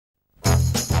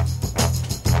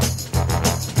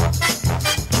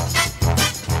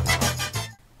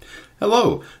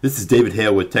Hello, this is David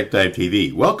Hale with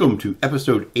TechDiveTV. Welcome to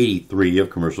episode 83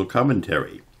 of Commercial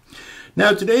Commentary.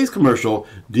 Now, today's commercial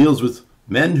deals with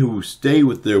men who stay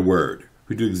with their word,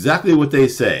 who do exactly what they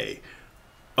say,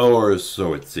 or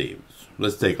so it seems.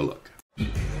 Let's take a look.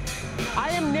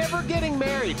 I am never getting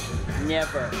married.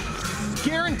 Never.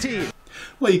 Guaranteed.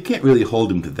 Well, you can't really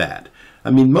hold him to that.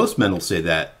 I mean, most men will say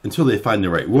that until they find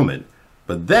the right woman.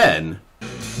 But then...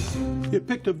 You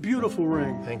picked a beautiful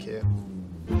ring. Thank you.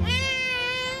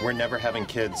 We're never having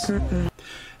kids.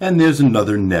 And there's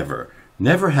another never.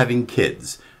 Never having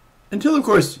kids. Until, of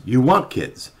course, you want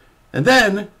kids. And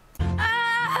then...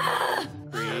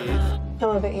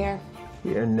 Feel a bit here.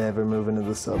 We are never moving to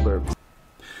the suburbs.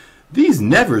 These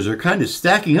nevers are kind of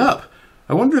stacking up.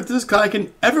 I wonder if this guy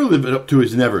can ever live up to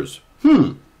his nevers.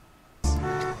 We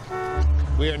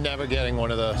are never getting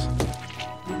one of those.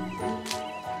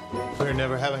 We're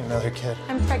never having another kid.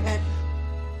 I'm pregnant.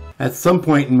 At some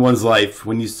point in one's life,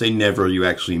 when you say never, you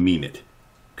actually mean it.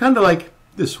 Kind of like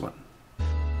this one.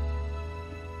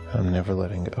 I'm never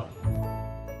letting go.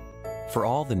 For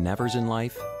all the nevers in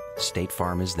life, State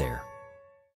Farm is there.